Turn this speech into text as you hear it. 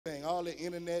all the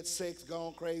internet sex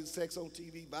gone crazy, sex on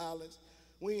TV, violence.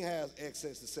 We ain't have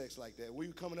access to sex like that. When we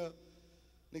were coming up,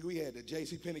 nigga, we had the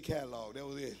J.C. Penney catalog. That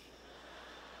was it.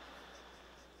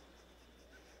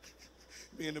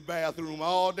 Be in the bathroom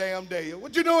all damn day.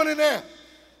 What you doing in there?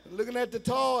 Looking at the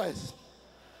toys.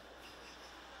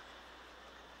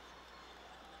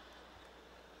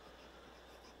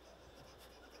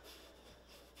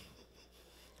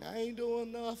 I ain't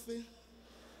doing nothing.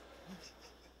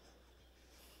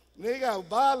 They got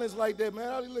violence like that, man.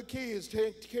 All these little kids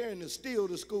carrying the steel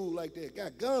to school like that.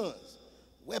 Got guns,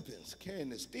 weapons, carrying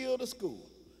the steel to school.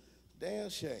 Damn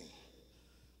shame.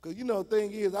 Because, you know, the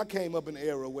thing is, I came up in an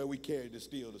era where we carried the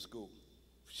steel to school.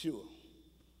 Sure.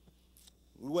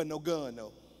 We wasn't no gun,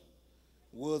 though.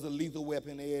 It was a lethal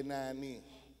weapon every now and then.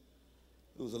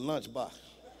 It was a lunchbox.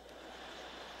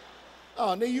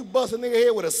 Oh, nigga, you bust a nigga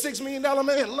head with a $6 million man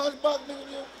lunchbox,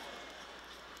 nigga.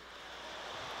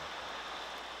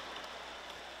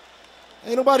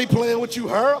 Ain't nobody playing with you,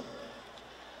 Harold.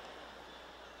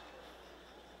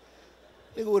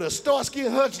 Nigga with a Starsky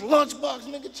and Hutch lunchbox,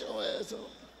 nigga, get your ass on.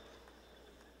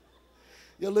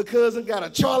 Your little cousin got a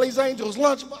Charlie's Angels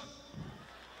lunchbox.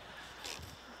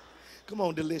 Come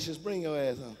on, Delicious, bring your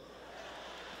ass on.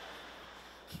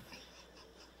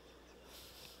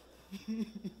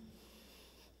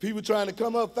 People trying to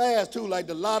come up fast, too, like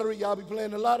the lottery. Y'all be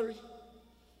playing the lottery?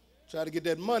 Try to get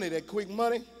that money, that quick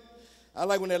money. I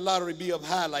like when that lottery be up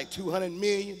high, like 200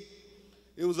 million.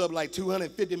 It was up like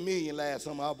 250 million last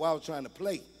summer while I was trying to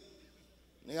play.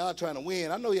 Nigga, I was trying to win.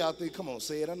 I know y'all think, come on,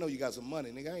 say it. I know you got some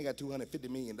money. Nigga, I ain't got $250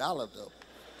 million, though.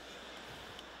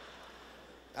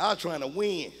 I was trying to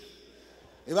win.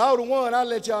 If I would have won, I'd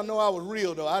let y'all know I was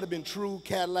real, though. I'd have been true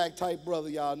Cadillac-type brother.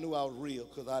 Y'all knew I was real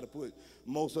because I'd have put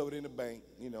most of it in the bank,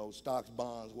 you know, stocks,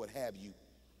 bonds, what have you.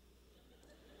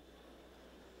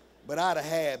 But I'd have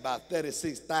had about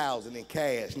 36,000 in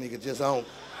cash, nigga, just on.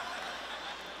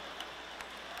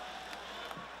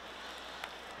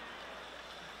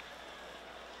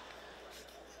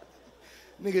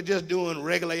 Nigga just doing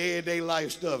regular everyday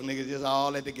life stuff, nigga, just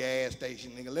all at the gas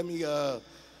station, nigga. Let me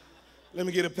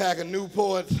get a pack of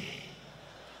Newports.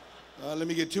 Let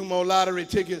me get 2 more lottery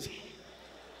tickets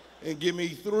and give me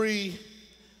 3.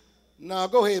 Now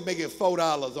go ahead and make it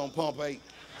 $4 on pump 8.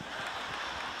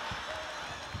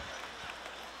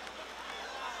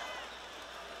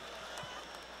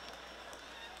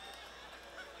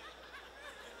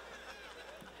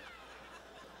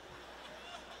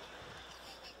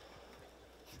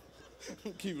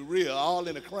 Keep it real, all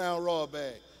in a Crown Royal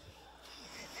bag.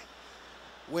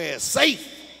 Where it's safe.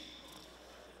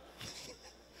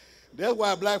 That's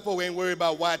why black folk ain't worried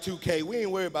about Y2K. We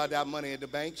ain't worried about that money at the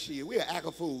bank. Shit, we an act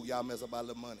of fool, y'all mess up our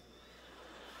little money.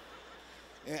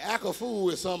 And act of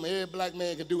fool is something every black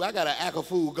man can do. I got an act of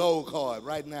fool gold card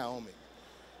right now on me.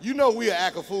 You know we an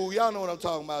act of fool. Y'all know what I'm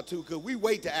talking about too, because we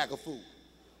wait to act a fool.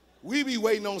 We be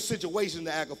waiting on situations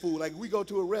to act a fool. Like we go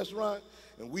to a restaurant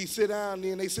and we sit down and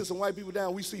then they sit some white people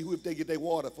down, we see who if they get their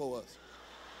water for us.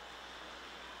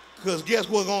 Because guess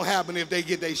what's going to happen if they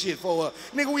get their shit for us?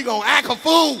 Nigga, we going to act a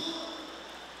fool.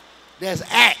 That's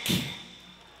act.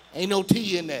 Ain't no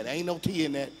T in that. Ain't no T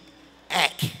in that.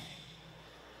 Act.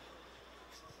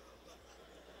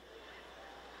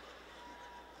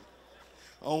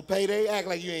 On payday, act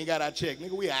like you ain't got our check.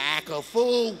 Nigga, we act a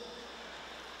fool.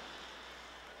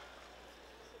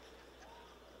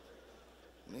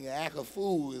 Nigga, act a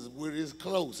fool is where it's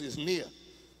close, it's near.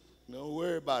 Don't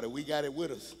worry about it. We got it with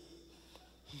us.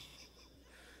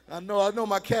 I know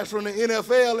my cats from the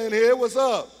NFL in here. What's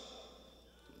up?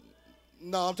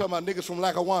 No, I'm talking about niggas from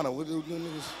Lackawanna. What do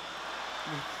niggas?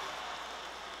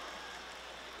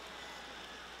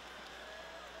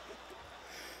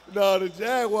 No, the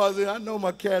Jaguars, I know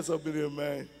my cats up in here,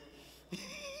 man.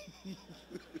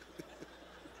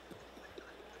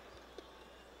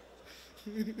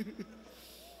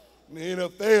 The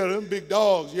NFL, them big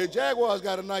dogs. Yeah, Jaguars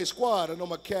got a nice squad. I know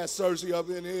my cat Cersei up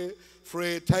in here,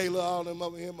 Fred Taylor, all them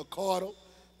up in here, McCardle.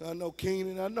 I know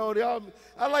Keenan. I know they all.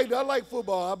 I like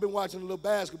football. I've been watching a little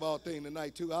basketball thing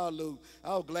tonight too. I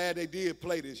was glad they did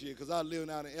play this year because I live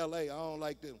out in L.A. I don't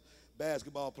like them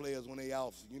basketball players when they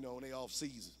off, you know, when they off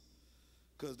season,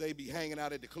 because they be hanging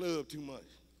out at the club too much.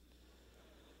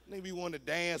 They be wanting to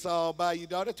dance all by you,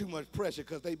 dog. That's too much pressure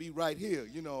because they be right here,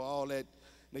 you know, all that.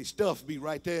 They stuff be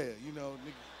right there, you know,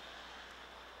 nigga.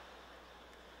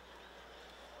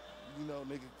 You know,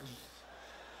 nigga.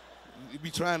 You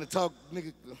be trying to talk,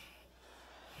 nigga.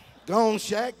 Go on,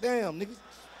 Shaq, damn, nigga.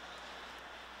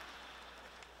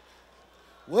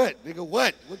 What, nigga,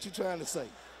 what? What you trying to say?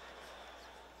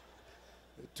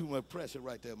 Too much pressure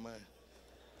right there, man.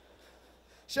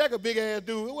 Shaq a big ass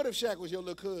dude. What if Shaq was your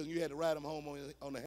little cousin? You had to ride him home on the